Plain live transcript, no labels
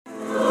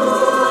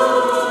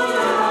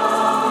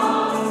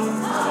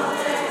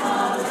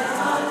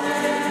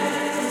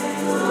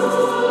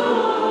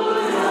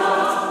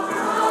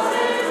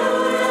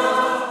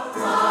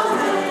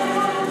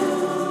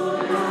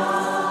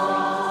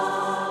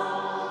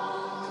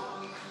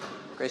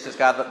Gracious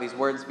God, let these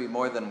words be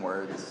more than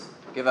words.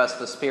 Give us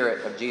the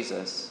Spirit of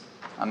Jesus.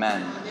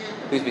 Amen.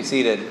 Please be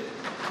seated.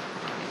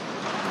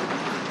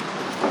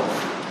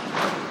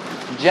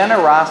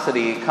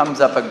 Generosity comes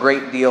up a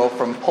great deal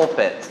from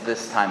pulpits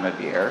this time of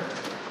year.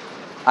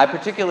 I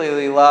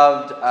particularly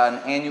loved an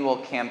annual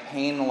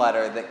campaign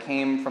letter that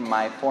came from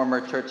my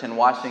former church in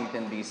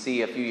Washington,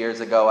 D.C. a few years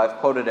ago. I've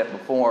quoted it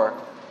before.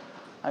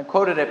 I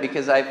quoted it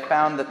because I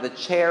found that the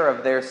chair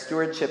of their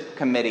stewardship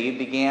committee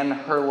began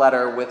her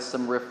letter with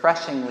some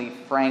refreshingly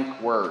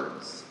frank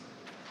words.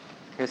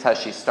 Here's how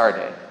she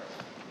started.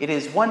 It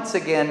is once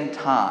again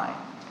time.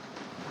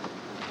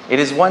 It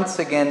is once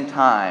again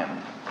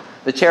time.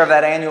 The chair of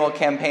that annual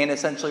campaign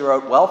essentially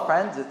wrote, well,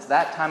 friends, it's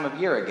that time of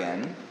year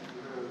again.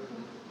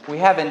 We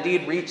have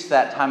indeed reached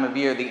that time of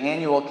year. The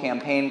annual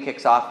campaign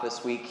kicks off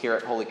this week here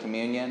at Holy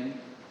Communion.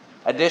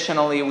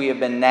 Additionally, we have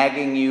been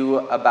nagging you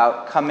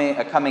about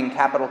a coming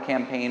capital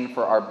campaign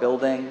for our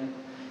building.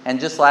 And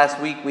just last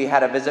week, we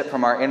had a visit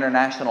from our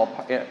international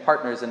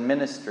partners in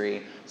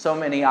ministry. So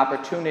many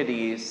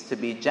opportunities to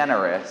be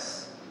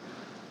generous.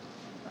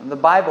 The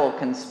Bible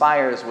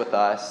conspires with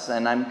us,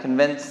 and I'm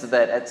convinced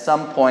that at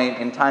some point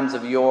in times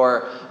of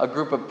yore, a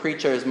group of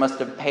preachers must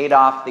have paid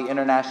off the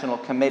international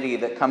committee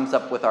that comes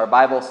up with our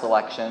Bible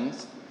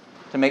selections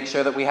to make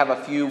sure that we have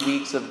a few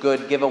weeks of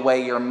good give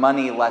away your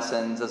money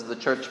lessons as the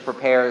church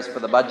prepares for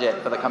the budget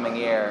for the coming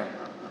year.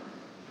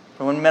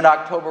 And when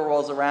mid-October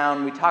rolls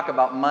around, we talk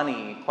about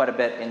money quite a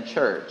bit in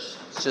church.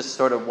 It's just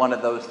sort of one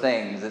of those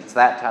things. It's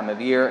that time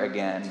of year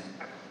again.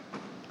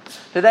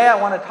 Today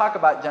I want to talk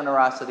about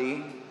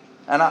generosity,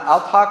 and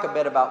I'll talk a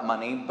bit about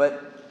money,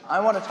 but I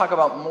want to talk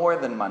about more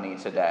than money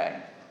today.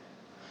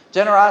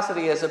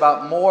 Generosity is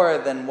about more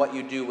than what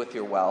you do with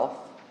your wealth.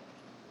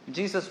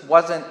 Jesus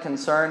wasn't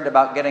concerned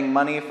about getting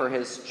money for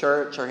his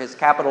church or his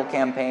capital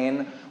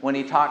campaign when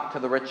he talked to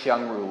the rich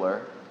young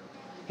ruler.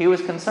 He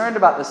was concerned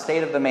about the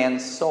state of the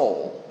man's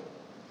soul.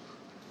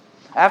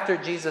 After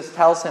Jesus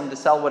tells him to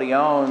sell what he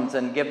owns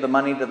and give the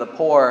money to the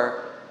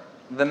poor,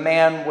 the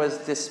man was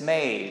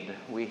dismayed,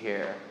 we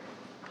hear.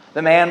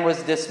 The man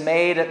was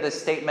dismayed at this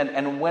statement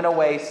and went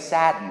away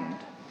saddened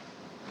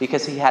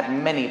because he had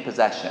many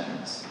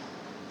possessions.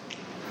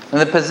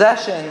 And the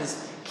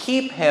possessions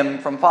keep him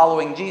from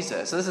following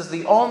Jesus. This is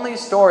the only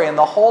story in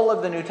the whole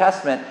of the New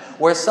Testament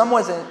where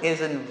someone is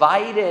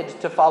invited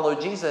to follow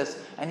Jesus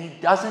and he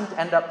doesn't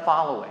end up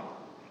following.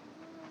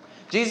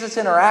 Jesus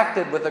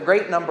interacted with a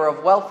great number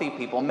of wealthy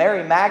people.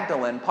 Mary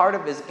Magdalene, part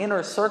of his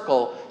inner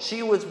circle,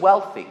 she was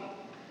wealthy.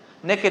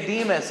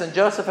 Nicodemus and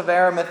Joseph of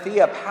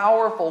Arimathea,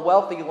 powerful,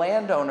 wealthy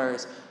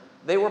landowners,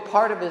 they were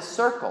part of his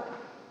circle.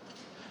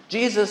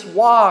 Jesus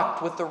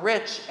walked with the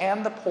rich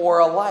and the poor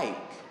alike.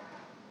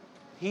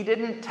 He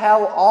didn't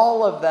tell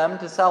all of them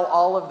to sell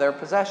all of their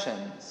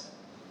possessions.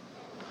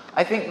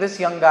 I think this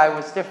young guy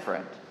was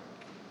different.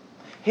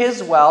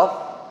 His wealth,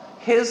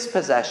 his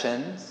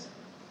possessions,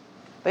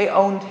 they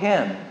owned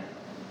him.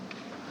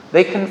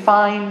 They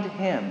confined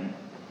him.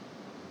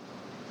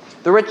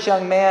 The rich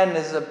young man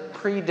is a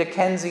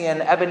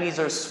pre-Dickensian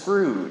Ebenezer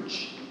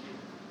Scrooge.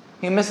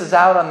 He misses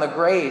out on the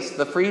grace,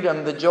 the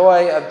freedom, the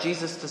joy of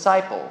Jesus'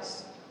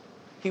 disciples.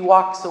 He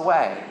walks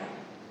away.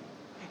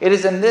 It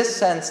is in this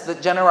sense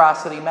that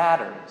generosity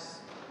matters.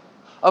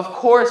 Of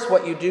course,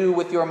 what you do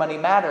with your money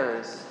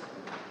matters,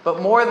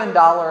 but more than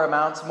dollar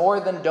amounts, more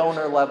than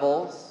donor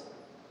levels,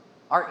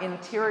 our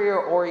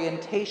interior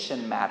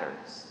orientation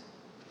matters.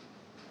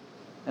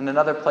 In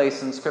another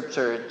place in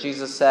Scripture,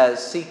 Jesus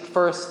says, seek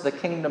first the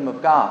kingdom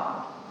of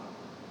God.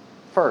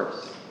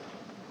 First.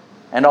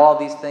 And all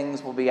these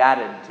things will be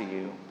added to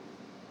you.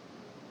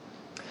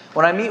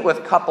 When I meet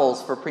with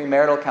couples for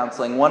premarital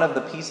counseling, one of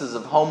the pieces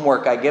of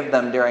homework I give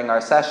them during our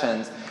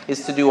sessions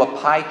is to do a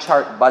pie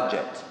chart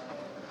budget.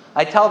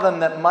 I tell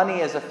them that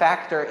money is a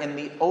factor in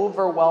the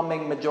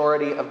overwhelming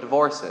majority of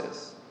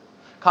divorces.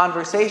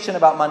 Conversation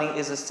about money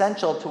is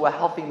essential to a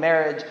healthy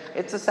marriage.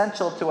 It's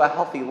essential to a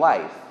healthy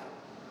life.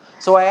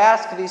 So I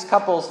ask these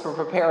couples to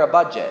prepare a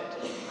budget,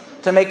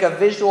 to make a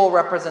visual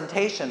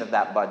representation of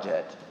that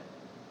budget.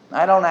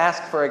 I don't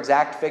ask for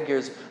exact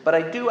figures, but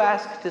I do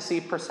ask to see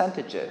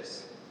percentages.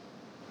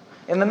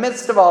 In the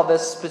midst of all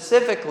this,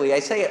 specifically, I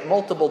say it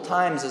multiple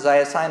times as I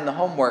assign the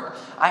homework,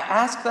 I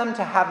ask them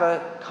to have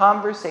a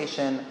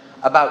conversation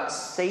about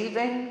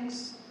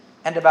savings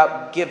and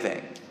about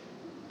giving.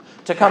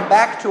 To come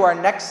back to our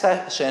next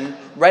session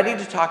ready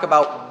to talk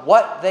about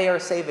what they are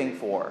saving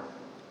for,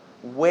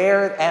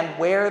 where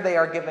they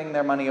are giving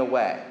their money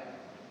away.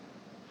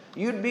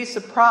 You'd be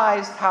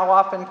surprised how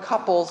often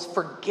couples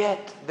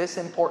forget this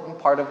important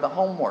part of the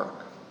homework.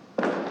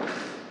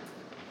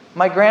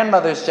 My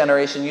grandmother's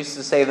generation used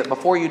to say that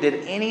before you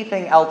did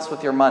anything else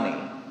with your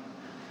money,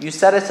 you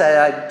set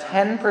aside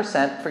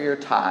 10% for your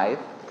tithe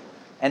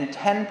and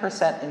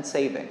 10% in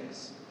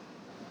savings.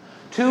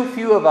 Too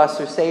few of us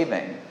are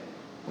saving.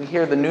 We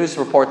hear the news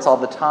reports all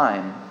the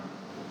time.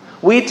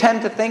 We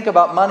tend to think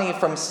about money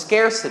from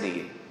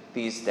scarcity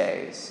these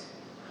days.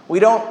 We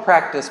don't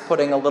practice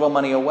putting a little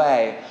money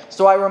away.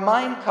 So I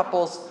remind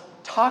couples,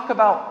 talk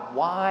about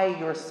why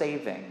you're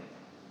saving.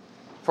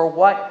 for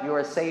what you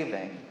are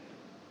saving.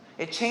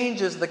 It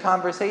changes the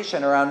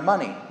conversation around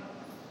money.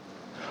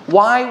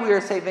 Why we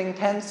are saving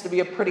tends to be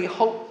a pretty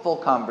hopeful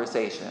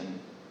conversation.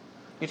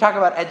 You talk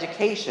about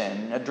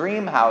education, a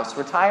dream house,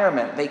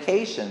 retirement,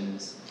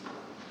 vacations.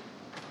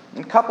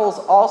 And couples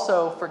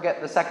also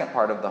forget the second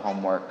part of the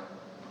homework.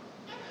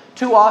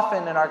 Too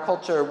often in our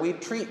culture, we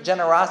treat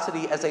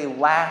generosity as a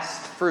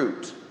last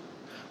fruit.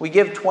 We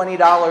give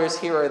 $20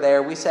 here or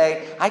there. We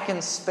say, I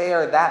can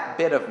spare that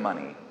bit of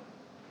money.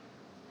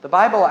 The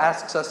Bible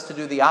asks us to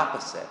do the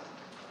opposite.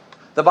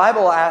 The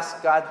Bible asks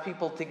God's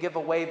people to give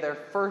away their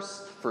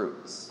first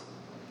fruits.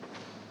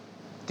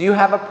 Do you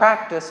have a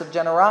practice of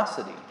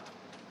generosity?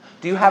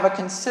 Do you have a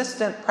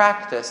consistent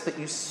practice that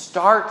you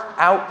start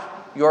out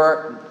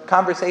your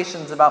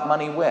conversations about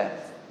money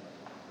with?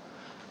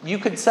 You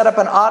could set up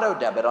an auto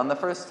debit on the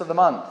first of the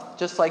month,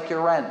 just like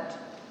your rent.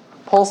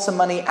 Pull some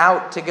money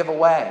out to give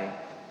away.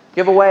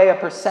 Give away a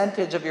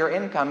percentage of your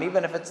income,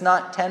 even if it's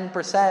not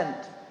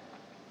 10%.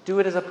 Do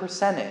it as a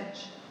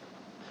percentage.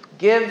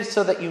 Give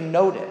so that you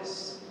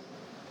notice.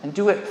 And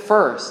do it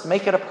first.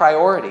 Make it a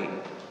priority.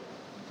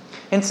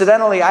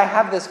 Incidentally, I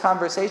have this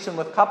conversation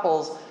with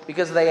couples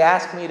because they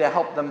ask me to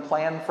help them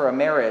plan for a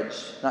marriage,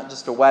 not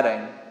just a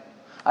wedding.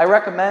 I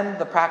recommend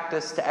the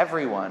practice to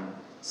everyone,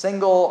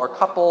 single or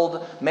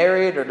coupled,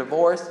 married or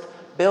divorced.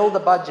 Build a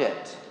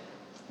budget.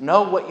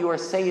 Know what you are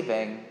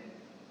saving.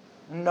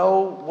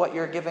 Know what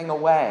you're giving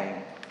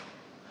away.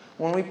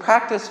 When we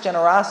practice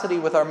generosity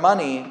with our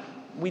money,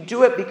 we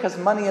do it because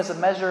money is a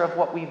measure of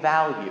what we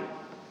value.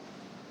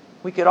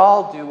 We could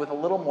all do with a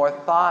little more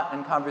thought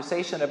and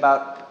conversation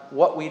about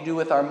what we do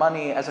with our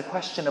money as a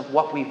question of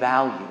what we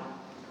value.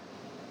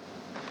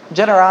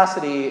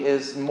 Generosity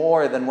is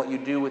more than what you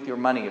do with your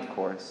money, of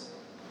course.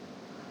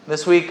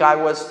 This week I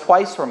was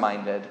twice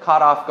reminded,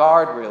 caught off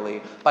guard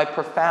really, by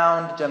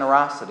profound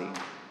generosity.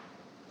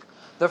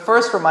 The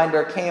first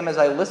reminder came as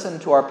I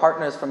listened to our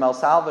partners from El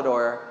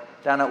Salvador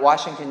down at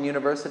Washington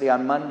University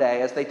on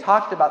Monday as they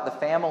talked about the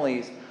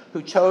families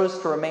who chose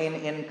to remain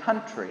in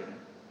country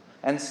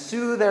and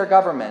sue their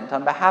government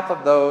on behalf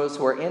of those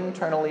who are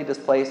internally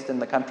displaced in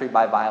the country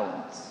by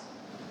violence.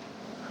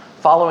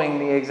 Following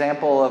the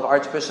example of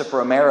Archbishop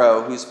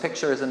Romero, whose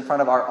picture is in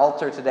front of our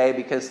altar today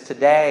because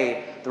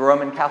today the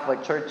Roman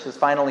Catholic Church has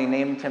finally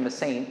named him a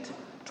saint,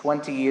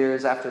 20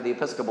 years after the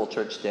Episcopal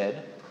Church did.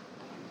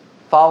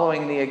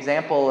 Following the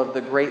example of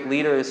the great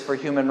leaders for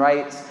human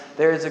rights,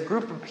 there is a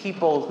group of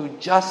people who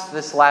just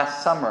this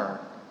last summer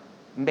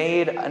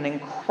made an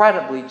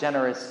incredibly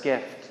generous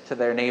gift to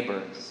their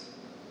neighbors.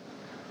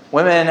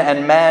 Women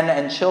and men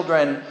and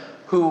children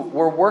who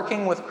were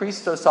working with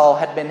Cristosal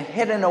had been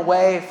hidden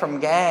away from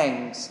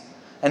gangs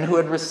and who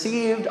had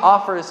received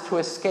offers to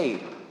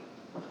escape,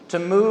 to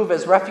move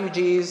as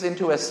refugees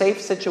into a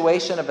safe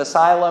situation of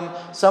asylum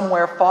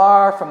somewhere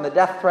far from the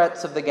death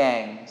threats of the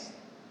gangs.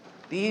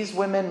 These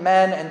women,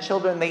 men, and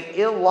children, they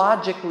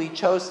illogically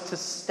chose to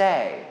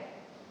stay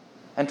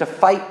and to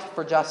fight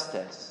for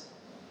justice.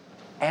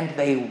 And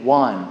they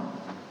won.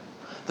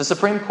 The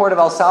Supreme Court of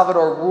El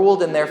Salvador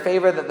ruled in their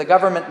favor that the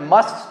government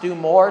must do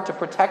more to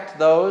protect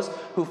those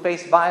who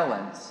face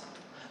violence.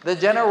 The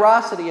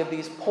generosity of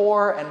these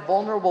poor and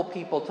vulnerable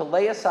people to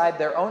lay aside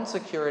their own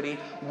security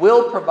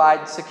will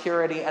provide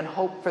security and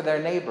hope for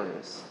their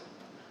neighbors.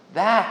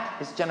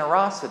 That is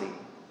generosity.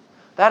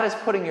 That is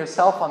putting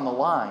yourself on the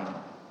line.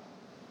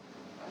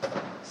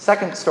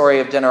 Second story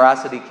of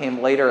generosity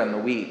came later in the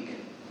week.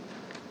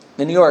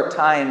 The New York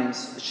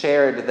Times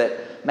shared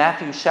that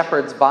Matthew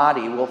Shepard's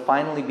body will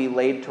finally be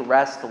laid to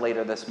rest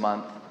later this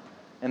month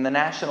in the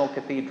National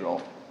Cathedral,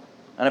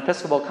 an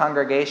Episcopal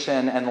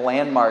congregation and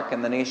landmark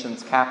in the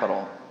nation's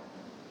capital.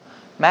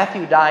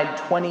 Matthew died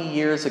 20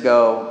 years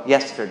ago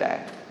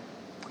yesterday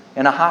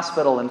in a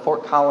hospital in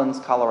Fort Collins,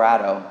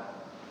 Colorado,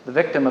 the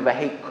victim of a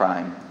hate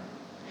crime.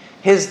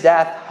 His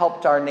death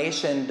helped our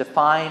nation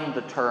define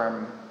the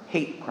term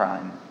hate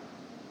crime.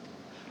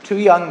 Two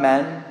young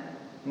men,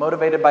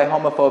 motivated by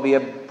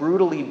homophobia,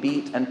 brutally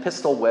beat and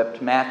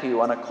pistol-whipped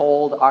Matthew on a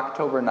cold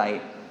October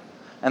night,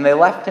 and they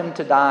left him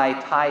to die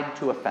tied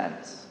to a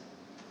fence.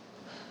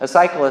 A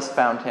cyclist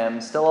found him,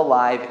 still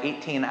alive,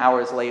 18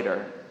 hours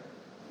later.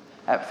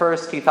 At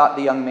first, he thought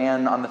the young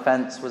man on the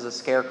fence was a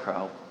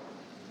scarecrow.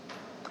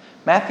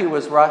 Matthew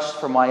was rushed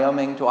from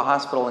Wyoming to a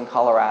hospital in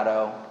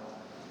Colorado.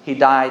 He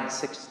died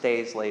 6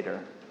 days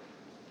later.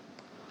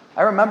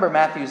 I remember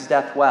Matthew's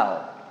death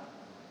well.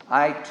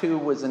 I, too,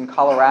 was in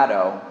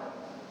Colorado,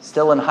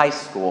 still in high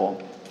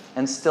school,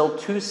 and still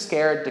too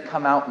scared to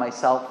come out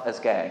myself as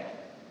gay.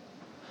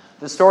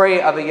 The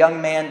story of a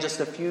young man just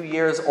a few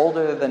years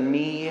older than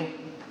me,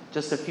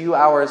 just a few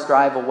hours'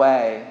 drive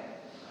away,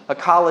 a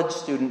college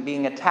student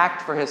being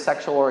attacked for his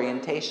sexual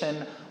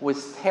orientation,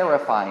 was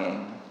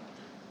terrifying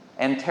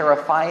and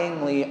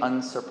terrifyingly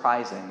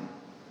unsurprising.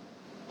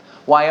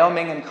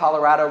 Wyoming and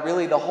Colorado,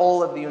 really the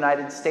whole of the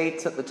United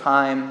States at the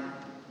time,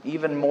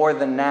 even more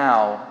than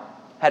now,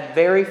 had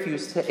very few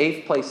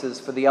safe places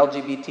for the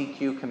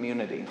LGBTQ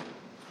community.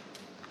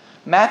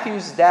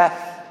 Matthew's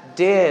death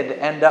did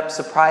end up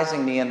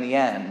surprising me in the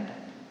end.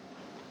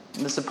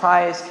 And the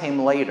surprise came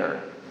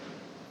later.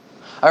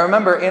 I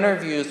remember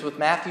interviews with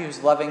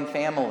Matthew's loving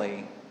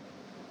family,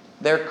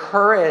 their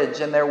courage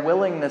and their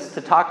willingness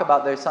to talk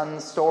about their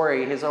son's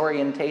story, his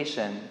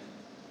orientation.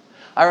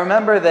 I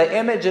remember the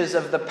images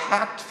of the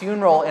packed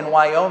funeral in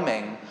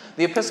Wyoming.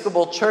 The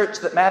Episcopal church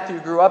that Matthew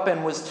grew up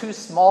in was too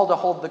small to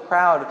hold the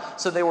crowd,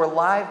 so they were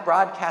live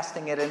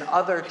broadcasting it in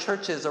other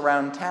churches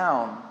around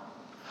town.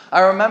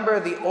 I remember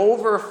the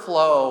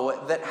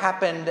overflow that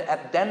happened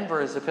at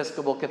Denver's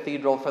Episcopal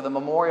Cathedral for the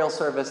memorial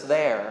service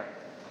there.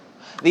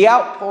 The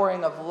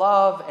outpouring of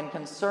love and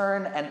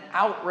concern and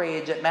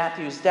outrage at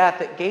Matthew's death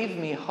that gave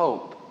me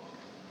hope.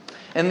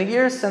 In the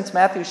years since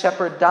Matthew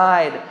Shepard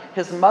died,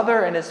 his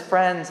mother and his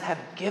friends have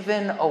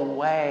given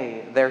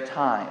away their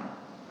time.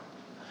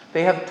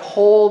 They have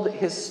told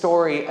his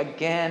story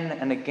again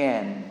and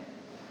again,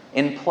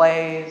 in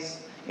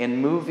plays, in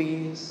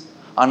movies,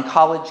 on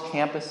college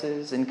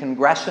campuses, in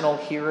congressional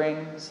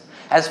hearings,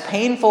 as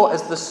painful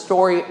as the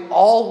story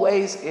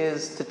always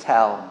is to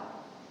tell.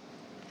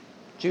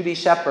 Judy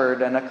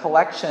Shepard and a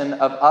collection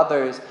of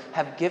others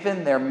have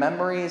given their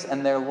memories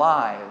and their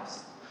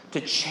lives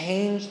to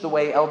change the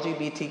way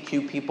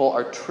LGBTQ people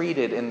are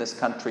treated in this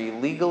country,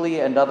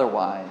 legally and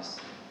otherwise.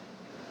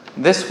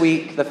 This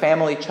week, the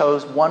family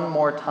chose one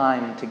more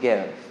time to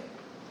give.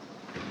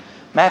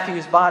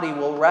 Matthew's body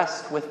will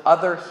rest with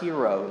other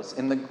heroes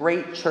in the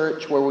great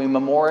church where we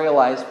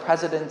memorialize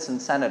presidents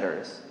and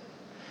senators.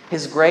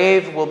 His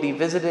grave will be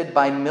visited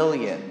by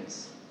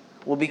millions,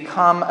 will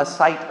become a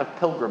site of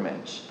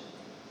pilgrimage.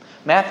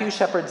 Matthew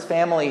Shepard's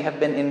family have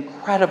been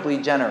incredibly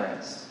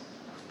generous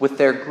with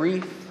their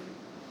grief,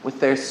 with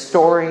their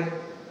story,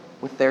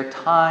 with their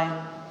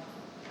time,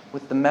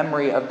 with the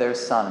memory of their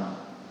son.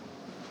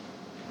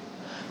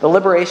 The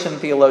liberation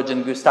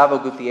theologian Gustavo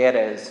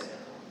Gutierrez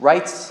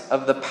writes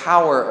of the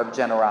power of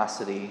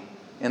generosity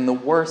in the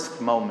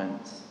worst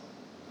moments.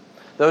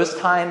 Those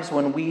times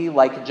when we,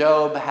 like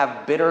Job,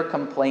 have bitter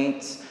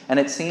complaints and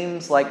it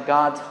seems like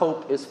God's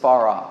hope is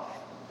far off.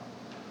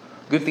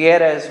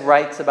 Gutierrez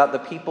writes about the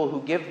people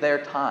who give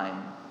their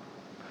time,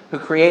 who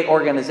create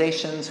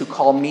organizations, who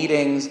call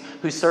meetings,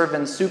 who serve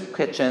in soup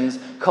kitchens,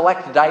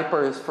 collect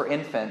diapers for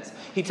infants.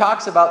 He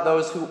talks about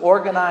those who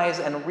organize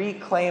and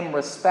reclaim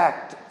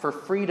respect for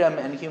freedom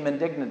and human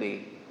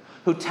dignity,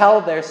 who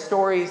tell their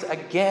stories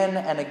again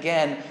and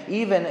again,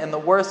 even in the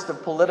worst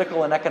of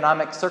political and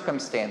economic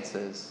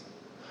circumstances.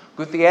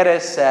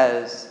 Gutierrez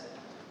says,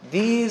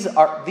 these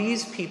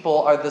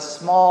people are the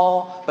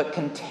small but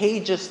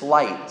contagious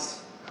lights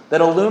that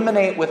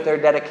illuminate with their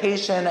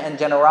dedication and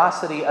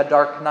generosity a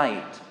dark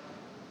night.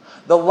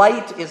 The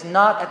light is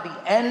not at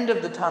the end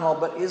of the tunnel,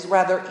 but is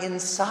rather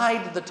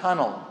inside the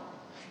tunnel,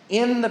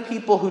 in the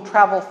people who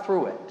travel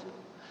through it.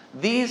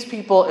 These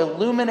people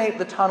illuminate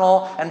the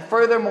tunnel, and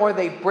furthermore,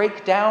 they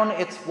break down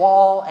its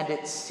wall and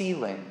its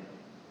ceiling.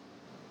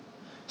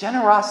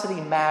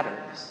 Generosity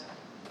matters,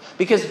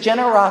 because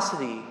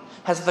generosity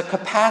has the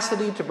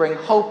capacity to bring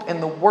hope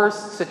in the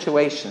worst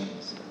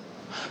situations.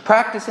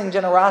 Practicing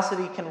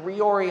generosity can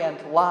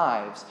reorient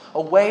lives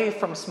away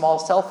from small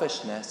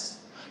selfishness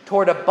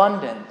toward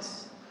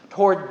abundance,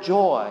 toward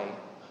joy,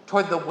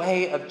 toward the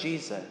way of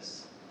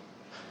Jesus.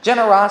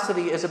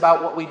 Generosity is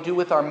about what we do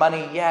with our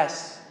money,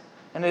 yes,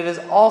 and it is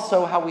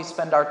also how we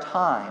spend our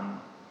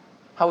time,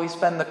 how we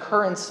spend the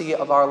currency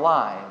of our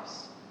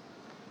lives.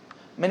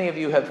 Many of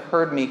you have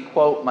heard me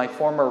quote my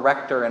former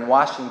rector in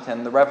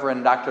Washington, the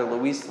Reverend Dr.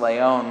 Luis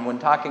Leon, when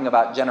talking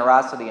about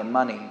generosity and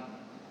money.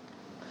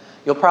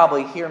 You'll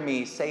probably hear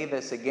me say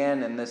this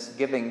again in this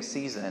giving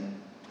season.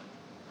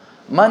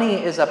 Money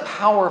is a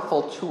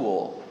powerful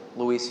tool,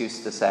 Luis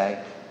used to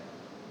say.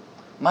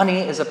 Money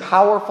is a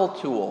powerful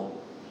tool.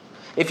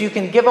 If you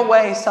can give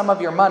away some of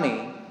your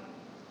money,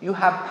 you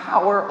have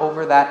power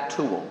over that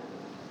tool.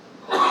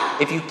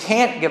 If you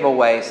can't give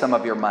away some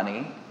of your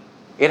money,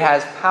 it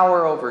has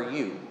power over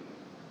you.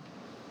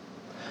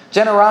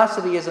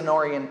 Generosity is an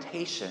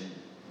orientation,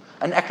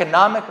 an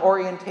economic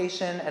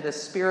orientation and a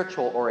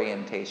spiritual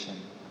orientation.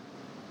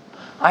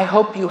 I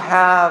hope you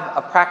have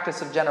a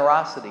practice of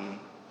generosity,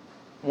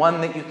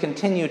 one that you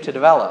continue to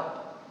develop.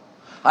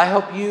 I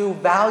hope you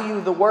value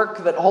the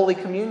work that Holy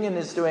Communion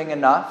is doing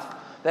enough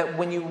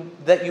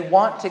that you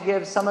want to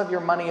give some of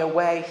your money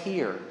away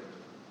here,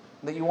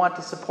 that you want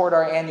to support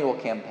our annual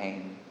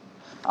campaign.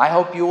 I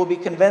hope you will be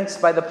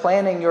convinced by the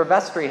planning your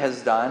vestry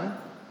has done,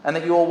 and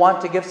that you will want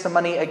to give some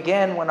money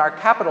again when our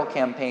capital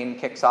campaign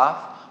kicks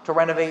off to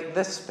renovate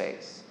this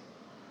space.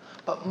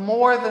 But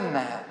more than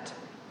that,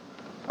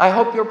 I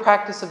hope your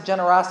practice of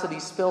generosity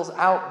spills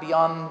out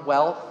beyond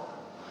wealth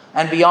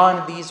and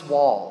beyond these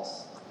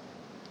walls.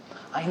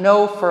 I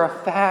know for a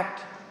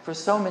fact, for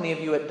so many of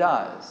you it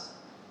does.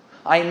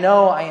 I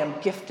know I am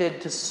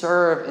gifted to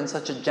serve in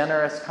such a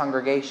generous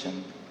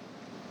congregation.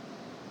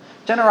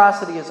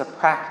 Generosity is a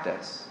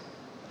practice.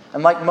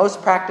 And like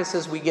most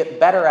practices, we get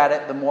better at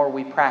it the more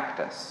we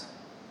practice.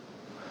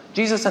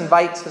 Jesus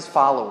invites his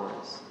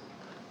followers.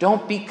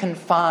 Don't be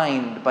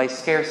confined by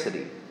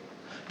scarcity.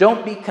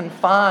 Don't be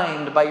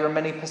confined by your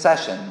many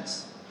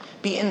possessions.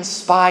 Be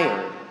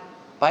inspired.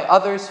 by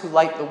others who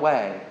light the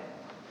way.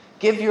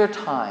 Give your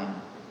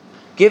time,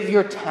 give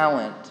your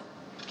talent,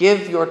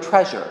 give your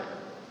treasure.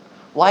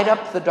 Light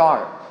up the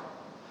dark.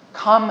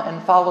 Come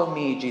and follow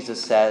me,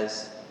 Jesus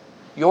says.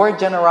 Your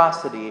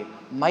generosity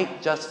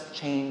might just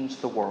change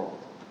the world.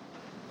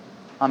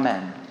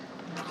 Amen.